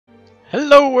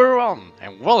Hello everyone,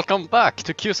 and welcome back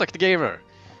to QusackTheGamer.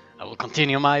 I will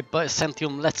continue my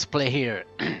Byzantium Let's Play here.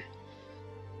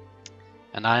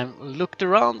 And I looked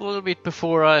around a little bit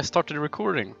before I started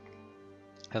recording.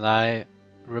 And I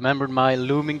remembered my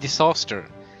looming disaster.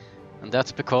 And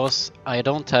that's because I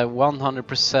don't have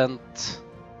 100%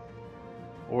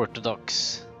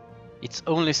 Orthodox. It's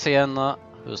only Siena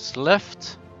who's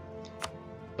left.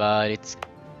 But it's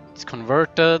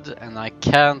converted and I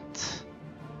can't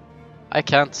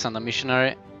send a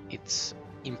missionary. It's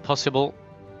impossible.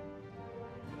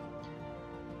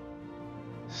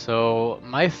 So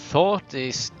my thought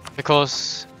is,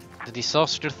 because the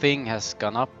disaster thing has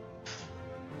gone up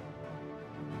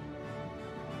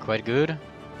quite good,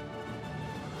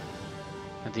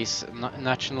 and this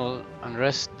national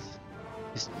unrest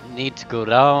need to go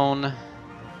down.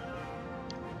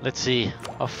 Let's see,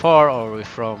 how far are we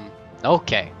from?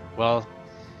 Okay, well,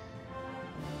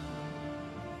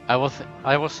 I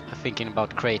was thinking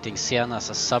about creating Siena as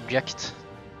a subject,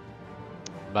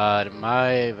 but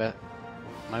my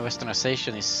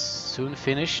westernization is soon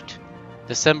finished,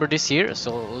 December this year.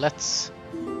 So let's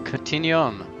continue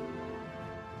on.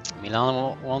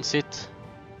 Milan wants it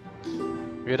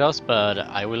with us, but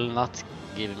I will not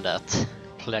give him that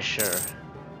pleasure.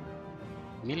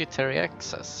 Military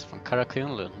access from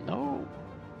Karakunlu. No.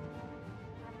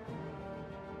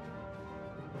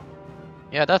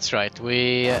 Yeah, that's right.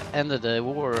 We ended the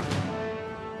war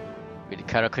with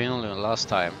Karakunlu last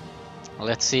time.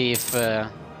 Let's see if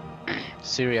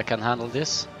Syria can handle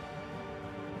this.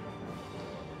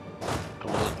 I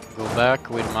will go back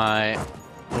with my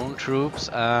own troops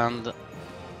and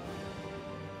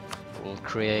we'll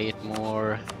create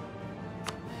more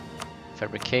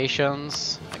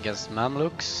fabrications against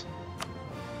Mamluks.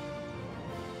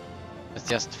 Let's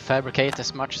just fabricate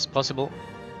as much as possible.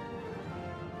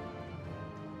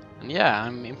 And yeah,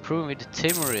 I'm improving with the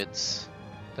Timurids.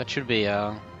 That should be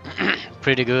a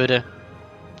pretty good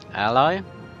ally.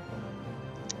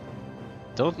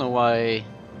 Don't know why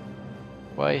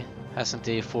hasn't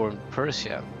he formed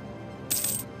Persia?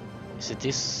 Is it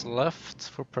this left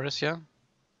for Persia?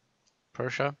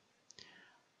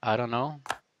 I don't know.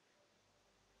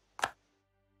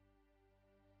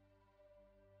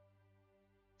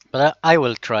 But I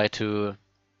will try to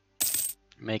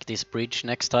make this bridge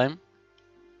next time.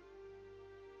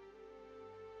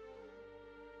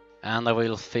 And I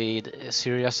will feed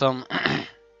Syria some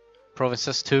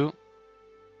provinces too.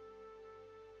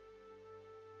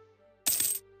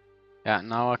 Yeah,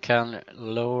 now I can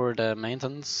lower the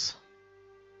maintenance.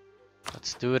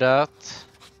 Let's do that.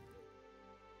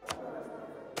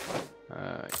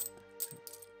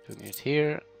 Doing it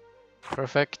here.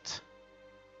 Perfect.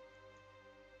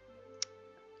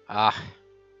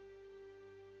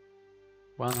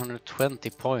 120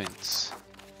 points.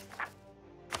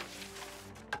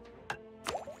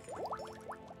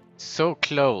 So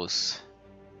close.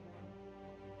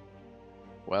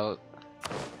 Well,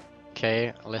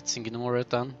 okay, let's ignore it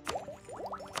then.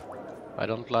 I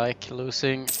don't like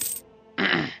losing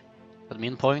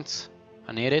admin points.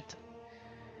 I need it.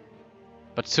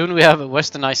 But soon we have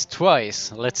westernized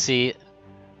twice. Let's see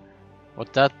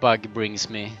what that bug brings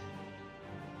me.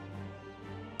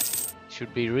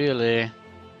 Should be really...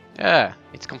 yeah,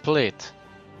 it's complete.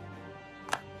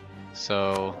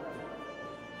 So...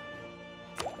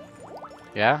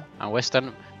 yeah, I'm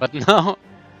western, but now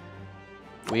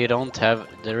we don't have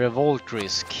the revolt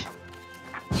risk.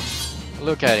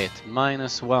 Look at it,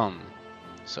 -1.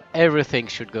 So everything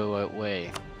should go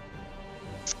away.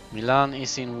 Milan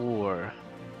is in war.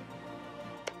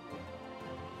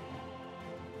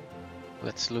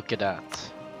 Let's look at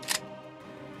that.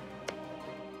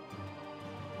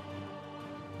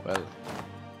 Well,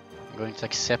 I'm going to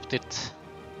accept it.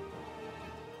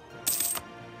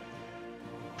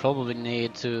 Probably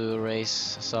need to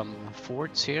raise some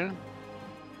forts here.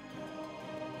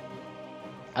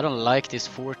 I don't like this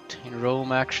fort in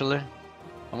Rome actually.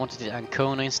 I wanted it in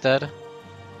Ancona instead,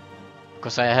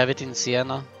 because I have it in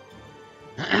Siena.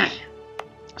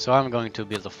 So I'm going to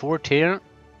build a fort here.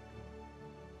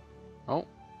 Oh,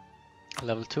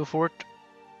 level 2 fort.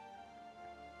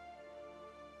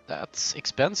 That's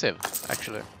expensive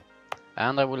actually.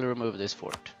 And I will remove this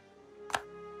fort.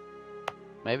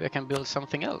 Maybe I can build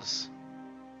something else.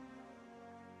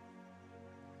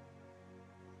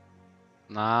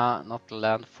 Nah, not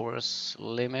land force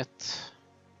limit.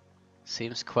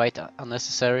 Seems quite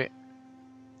unnecessary.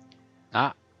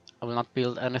 Nah, I will not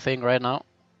build anything right now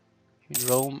in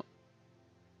Rome.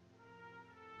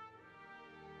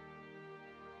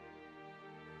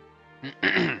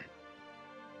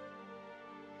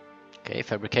 Okay,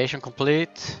 fabrication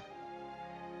complete.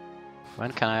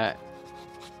 When can I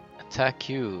attack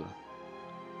you?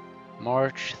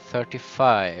 March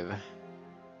 35.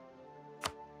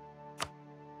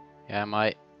 Yeah,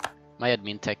 my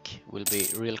admin tech will be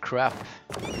real crap.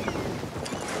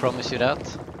 Promise you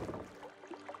that.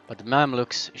 But the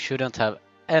Mamluks shouldn't have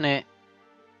any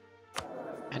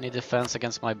defense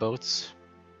against my boats.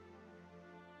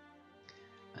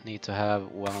 I need to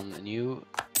have one new.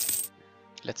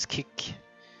 Let's kick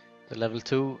the level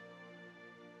 2.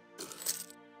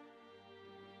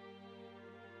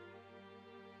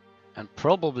 And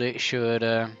probably should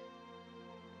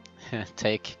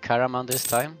take Karaman this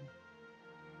time.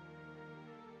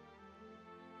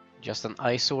 Just an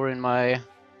eyesore in my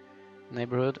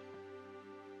neighborhood.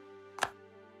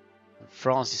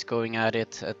 France is going at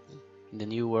it in the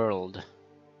New World.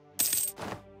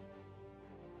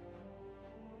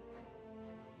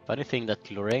 Funny thing that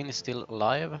Lorraine is still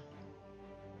alive.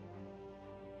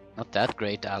 Not that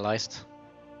great allies.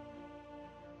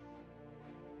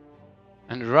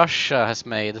 And Russia has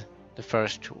made the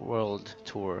first world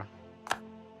tour.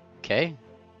 Okay,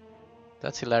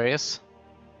 that's hilarious.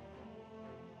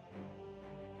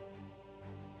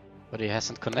 But he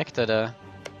hasn't connected a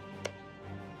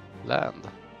land.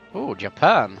 Oh,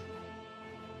 Japan!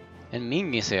 And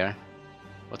Ming is here.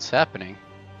 What's happening?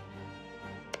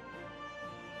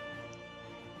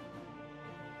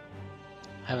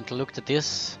 Haven't looked at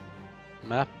this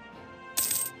map.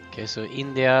 Okay, so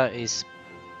India is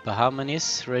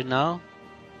Bahamanis right now.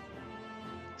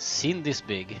 Seen this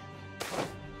big.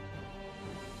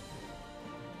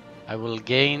 I will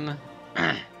gain.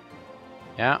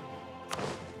 Yeah.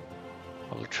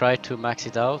 I will try to max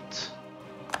it out.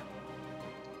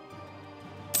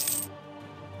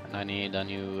 And I need a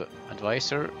new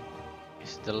advisor.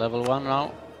 Is the level 1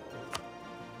 now?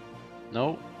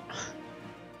 No.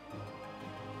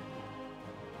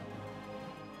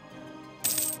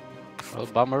 Well,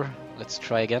 bummer. Let's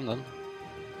try again then.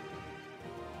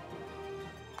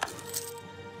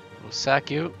 We'll sack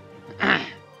you.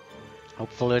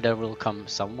 Hopefully there will come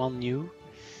someone new.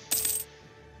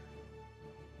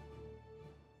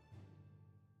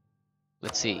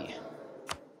 Let's see.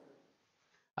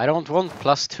 I don't want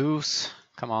 +2s.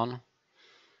 Come on.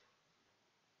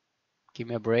 Give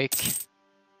me a break.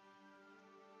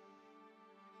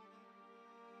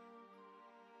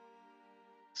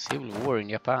 Civil war in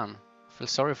Japan. I feel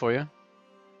sorry for you.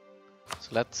 So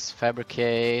let's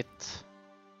fabricate.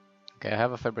 Okay, I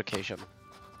have a fabrication.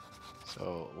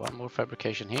 So one more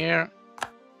fabrication here.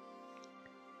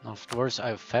 Afterwards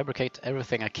I fabricate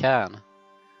everything I can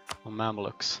on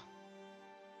Mamluks.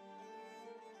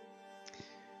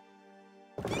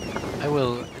 I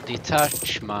will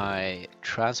detach my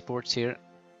transports here.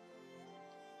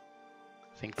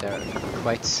 I think they're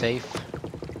quite safe.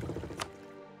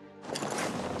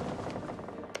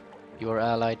 You are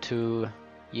allied to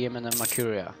Yemen and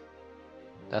Makuria.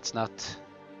 That's not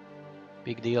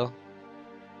big deal.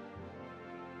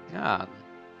 Yeah,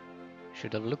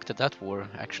 should have looked at that war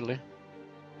actually.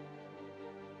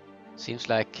 Seems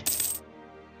like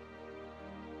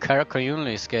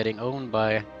Karakayunli is getting owned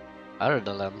by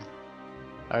Ardalan.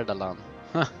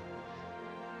 Huh.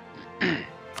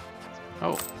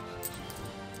 Oh.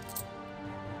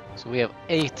 So we have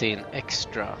 18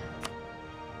 extra.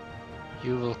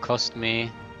 You will cost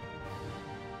me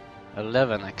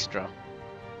 11 extra.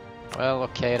 Well,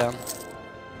 okay then.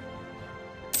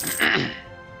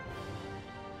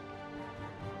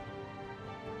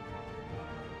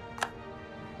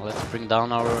 Let's bring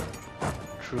down our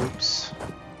troops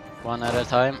one at a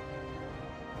time.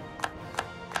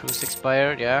 Truce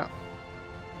expired, yeah.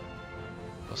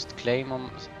 Lost claim on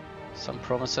some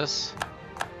promises.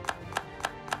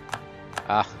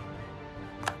 Ah.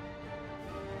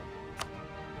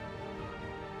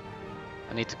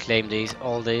 I need to claim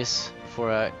all these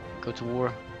before I go to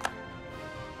war.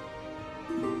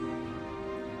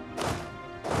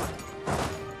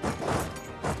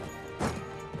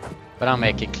 But I'm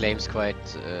making claims quite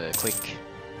quick,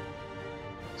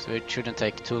 so it shouldn't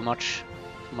take too much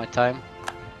of my time.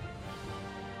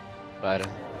 But I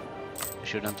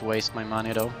shouldn't waste my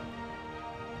money though.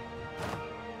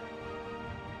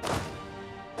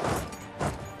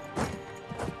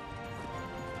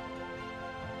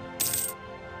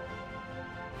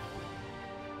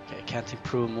 Okay, I can't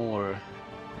improve more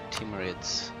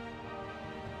Timurids.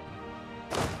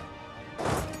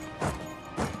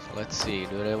 So let's see,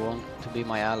 do they want to be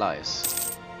my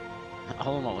allies?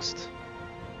 Almost.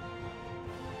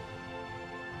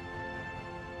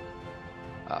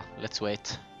 Let's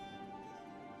wait.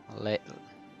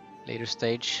 Later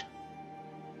stage.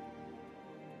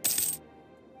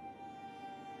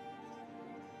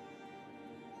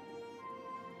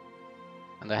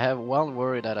 And I have one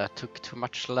worry that I took too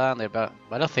much land there, but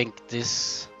I think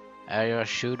this area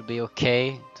should be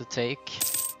okay to take.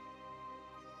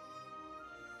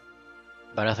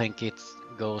 But I think it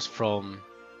goes from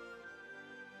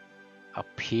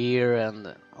up here and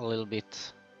a little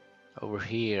bit over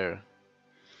here.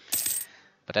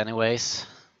 But anyways,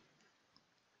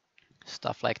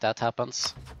 stuff like that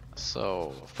happens.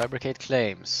 So, fabricate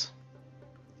claims.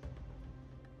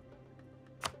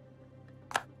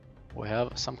 We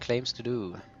have some claims to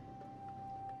do.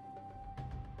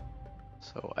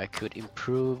 So I could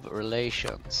improve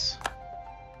relations.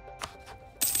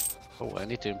 Oh, I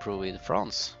need to improve with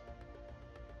France.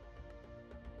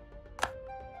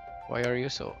 Why are you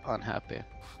so unhappy?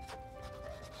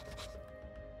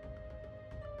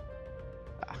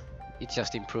 It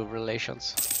just improved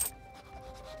relations.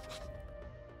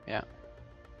 Yeah.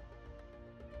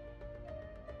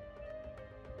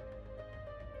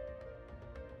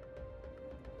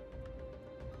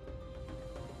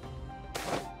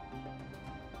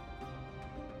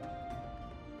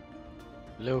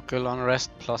 Local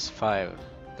unrest +5.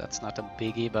 That's not a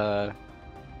biggie, but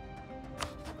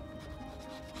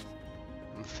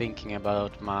I'm thinking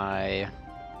about my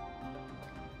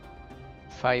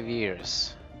 5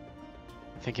 years.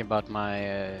 Thinking about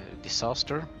my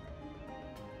disaster.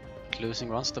 Losing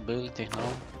one stability,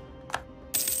 no.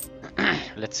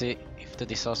 Let's see if the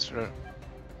disaster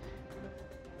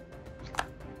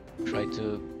try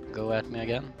to go at me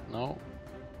again. No.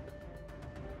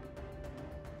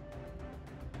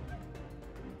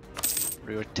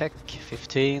 Rear tech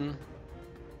 15.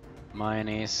 Mine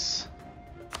is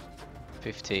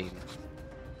 15.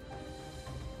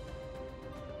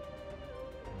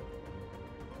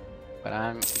 But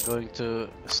I'm going to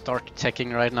start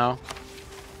teching right now.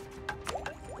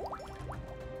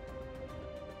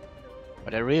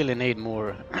 But I really need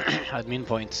more admin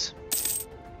points.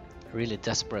 Really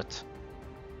desperate.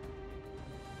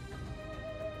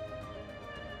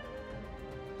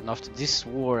 And after this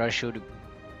war I should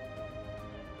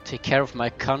take care of my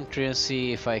country and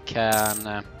see if I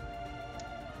can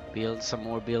build some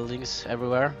more buildings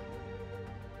everywhere.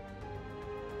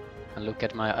 And look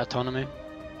at my autonomy.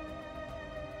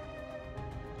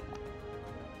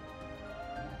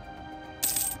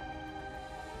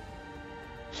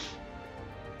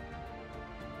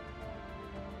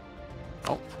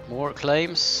 Oh, more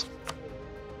claims.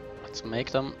 Let's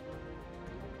make them.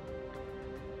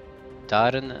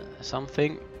 Darn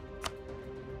something.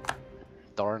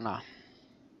 Darna.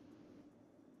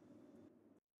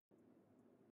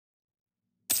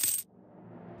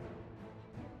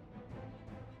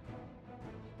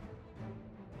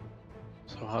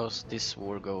 So how's this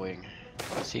war going?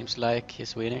 Seems like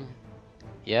he's winning.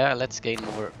 Yeah, let's gain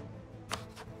more.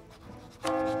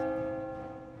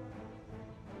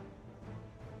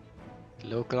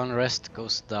 Local unrest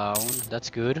goes down, that's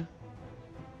good.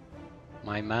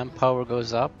 My manpower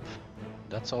goes up,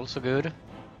 that's also good.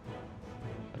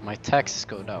 But my taxes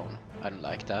go down, I don't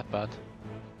like that, but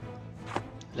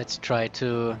let's try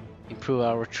to improve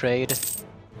our trade.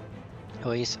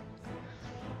 Oh, he's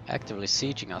actively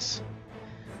sieging us.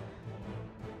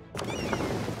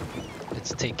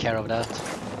 Let's take care of that.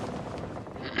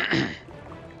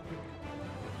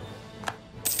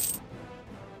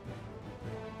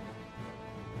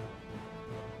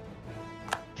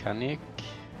 Kanik,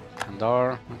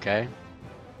 Kandar, okay.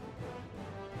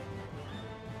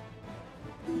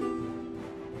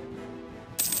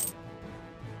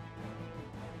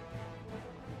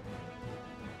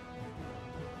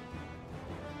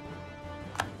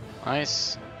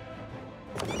 Nice.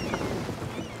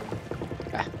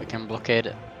 We can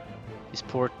blockade his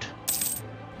port.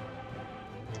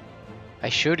 I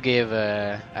should give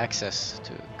access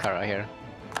to Kara here.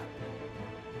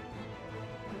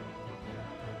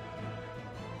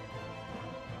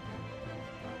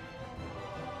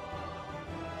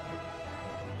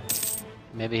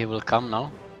 Maybe he will come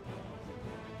now.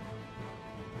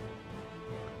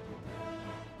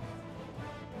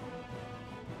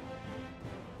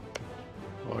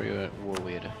 Or you're at war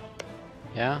with.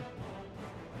 Yeah?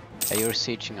 Yeah, you're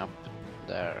sieging up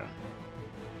there.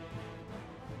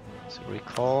 So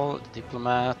recall,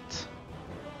 diplomat.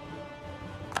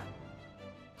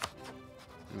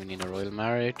 We need a royal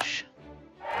marriage.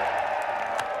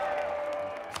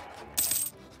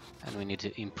 And we need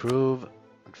to improve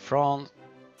with France.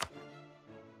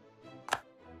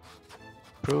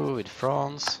 Improve with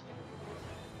France.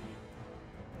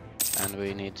 And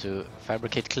we need to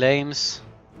fabricate claims.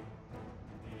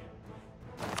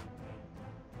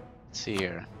 Let's see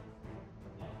here.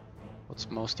 What's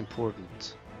most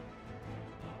important?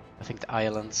 I think the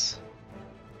islands.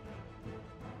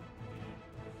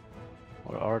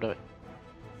 Or are they?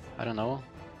 I don't know.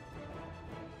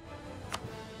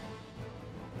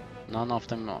 None of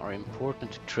them are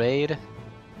important to trade.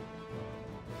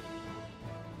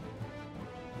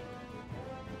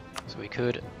 So we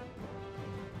could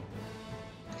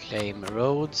claim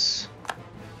Rhodes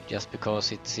just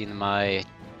because it's in my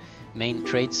main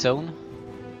trade zone.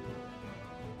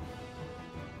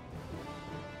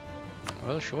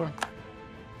 Well, sure.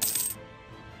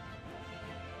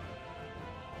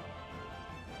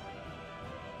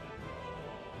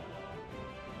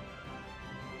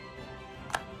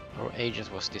 Our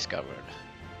agent was discovered.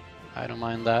 I don't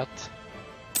mind that.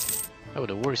 Oh,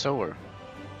 the war is over.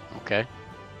 Okay.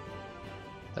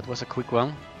 That was a quick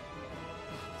one.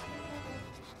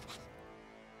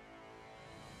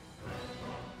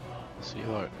 So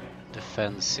you are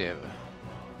defensive.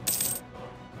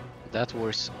 That war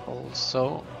is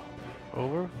also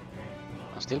over.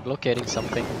 I'm still blockading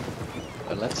something.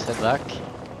 But let's head back.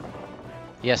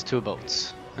 Yes, 2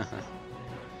 boats.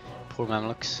 Poor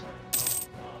Mamluks.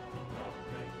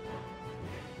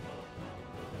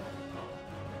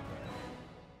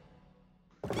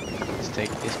 Let's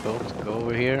take this boat, go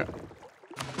over here,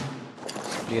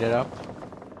 split it up.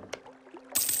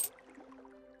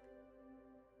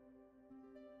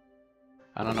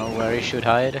 I don't know where he should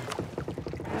hide.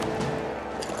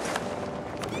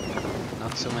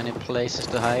 Not so many places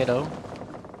to hide though.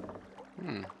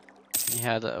 He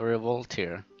had a revolt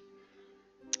here.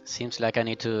 Seems like I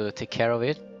need to take care of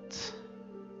it.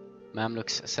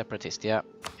 Mamluks separatist, yeah,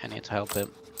 I need to help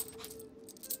him.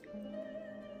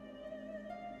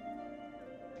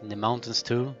 In the mountains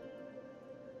too.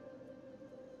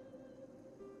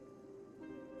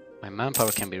 My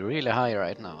manpower can be really high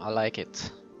right now, I like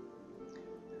it.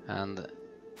 And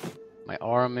my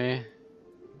army...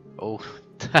 Oh,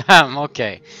 damn,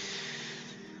 okay.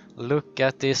 Look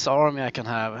at this army I can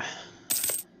have.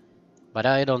 But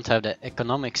I don't have the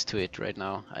economics to it right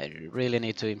now. I really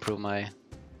need to improve my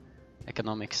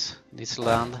economics. This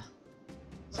land.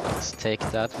 So let's take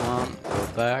that one, go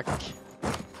back.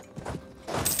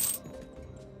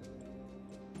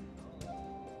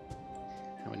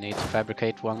 And we need to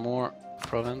fabricate one more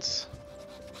province.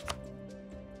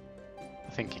 I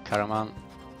think Karaman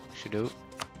should do.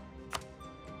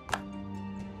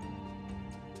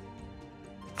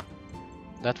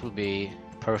 That will be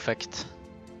perfect.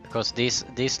 Because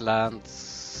these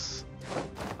lands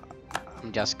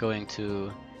I'm just going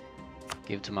to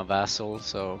give to my vassal,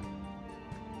 so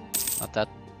not that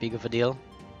big of a deal.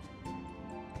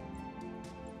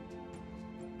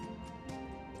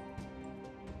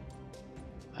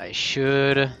 I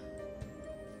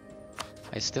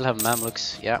still have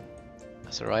Mamluks, yeah,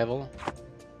 as a rival.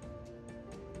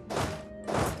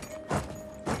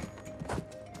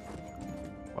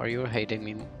 Why are you hating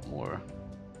me more?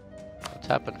 What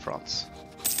happened, France?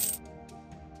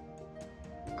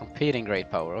 Competing great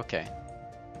power, okay.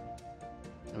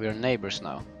 We are neighbors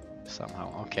now,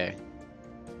 somehow, okay.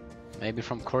 Maybe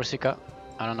from Corsica,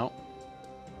 I don't know.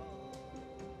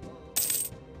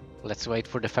 Let's wait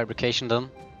for the fabrication then.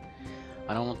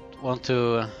 I don't want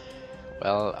to...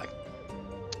 well...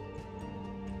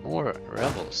 more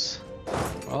rebels.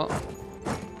 Well,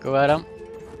 go at them.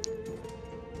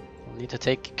 We'll need to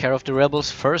take care of the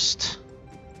rebels first.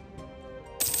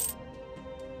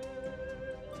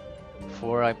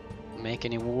 Before I make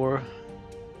any war.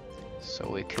 So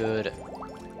we could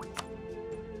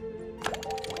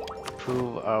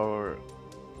improve our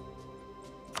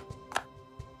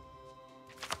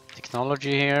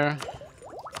technology here.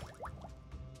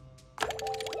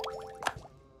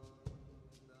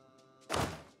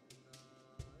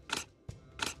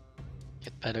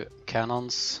 Get better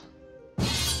cannons.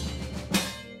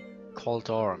 Call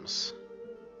to arms.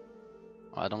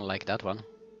 Oh, I don't like that one.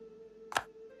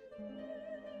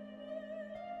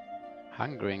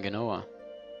 Hungary and Genoa.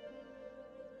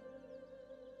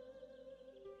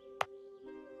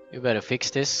 You better fix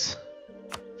this.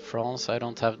 France, I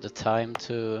don't have the time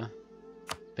to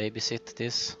babysit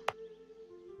this.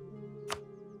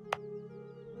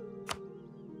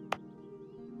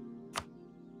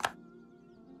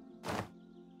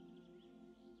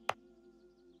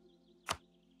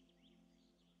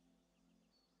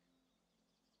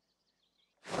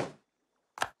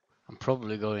 I'm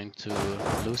probably going to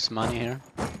lose money here.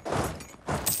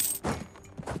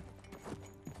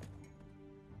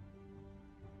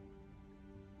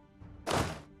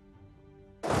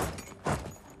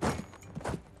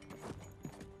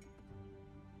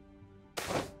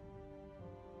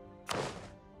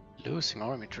 Losing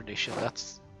army tradition,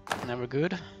 that's never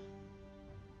good.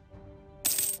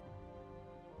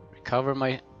 Recover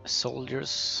my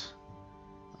soldiers.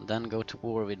 then go to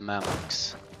war with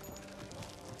Mamluks.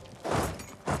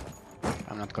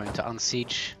 I'm not going to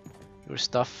unsiege your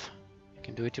stuff. You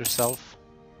can do it yourself.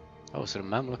 Oh, so the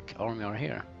Mamluk army are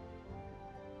here.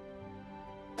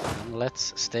 And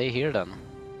let's stay here then.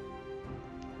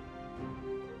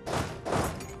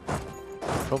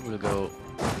 Probably go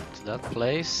to that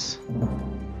place.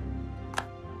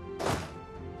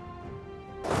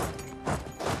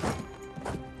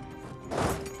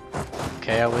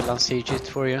 Okay, I will unsiege it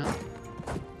for you.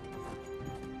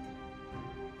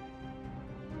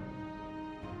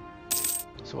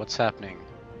 So what's happening?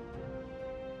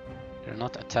 They're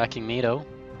not attacking me though.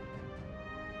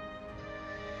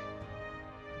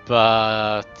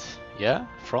 But yeah,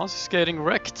 France is getting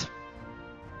wrecked.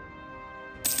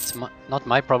 It's not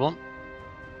my problem.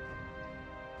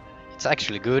 It's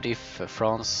actually good if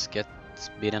France gets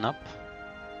beaten up.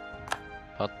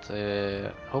 But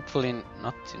hopefully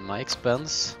not in my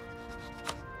expense.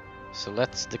 So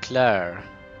let's declare.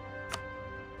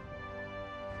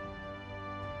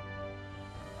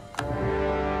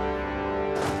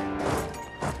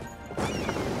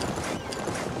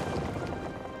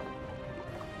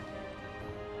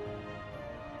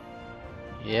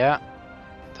 Yeah,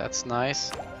 that's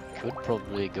nice. Could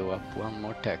probably go up one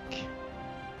more tech.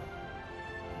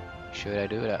 Should I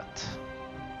do that?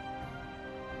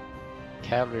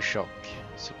 Cavalry shock.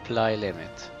 Supply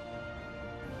limit.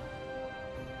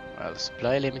 Well,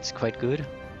 supply limit's quite good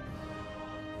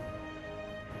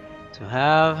to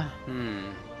have.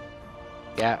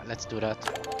 Yeah, let's do that.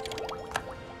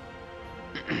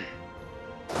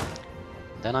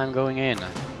 Then I'm going in.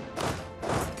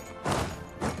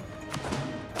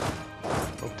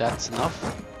 Hope that's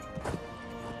enough.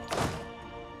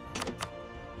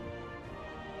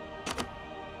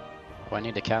 Oh, I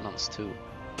need the cannons too.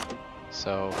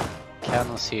 So,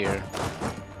 cannons here.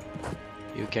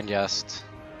 You can just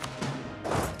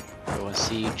go and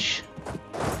siege.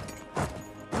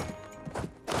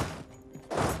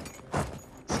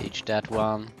 Siege that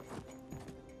one.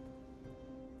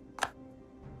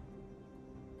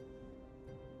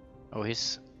 Oh,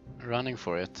 he's running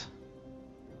for it.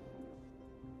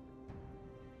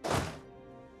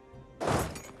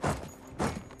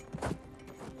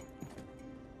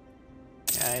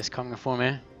 Yeah, he's coming for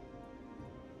me.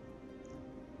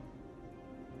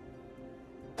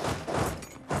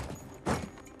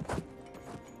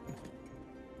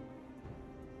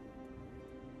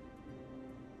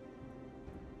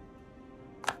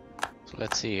 So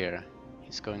let's see here.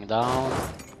 He's going down.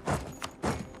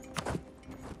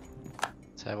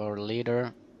 Let's have our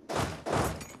leader.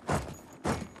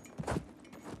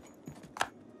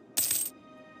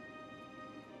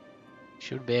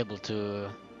 Should be able to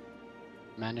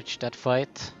manage that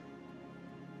fight.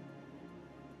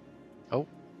 Oh,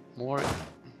 more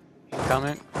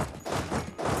incoming.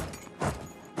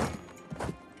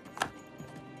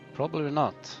 Probably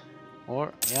not.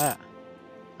 Or, yeah,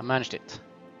 I managed it.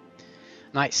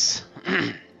 Nice.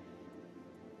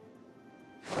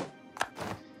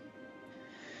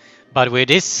 But with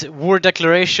this war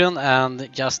declaration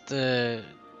and just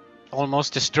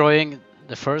almost destroying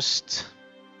the first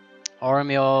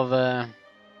army of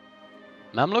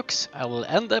Mamluks, I will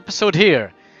end the episode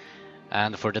here.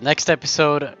 And for the next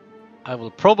episode, I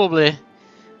will probably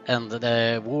end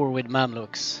the war with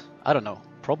Mamluks. I don't know,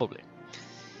 probably.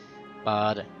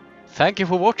 But thank you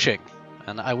for watching,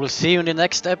 and I will see you in the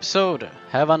next episode.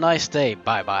 Have a nice day.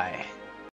 Bye bye.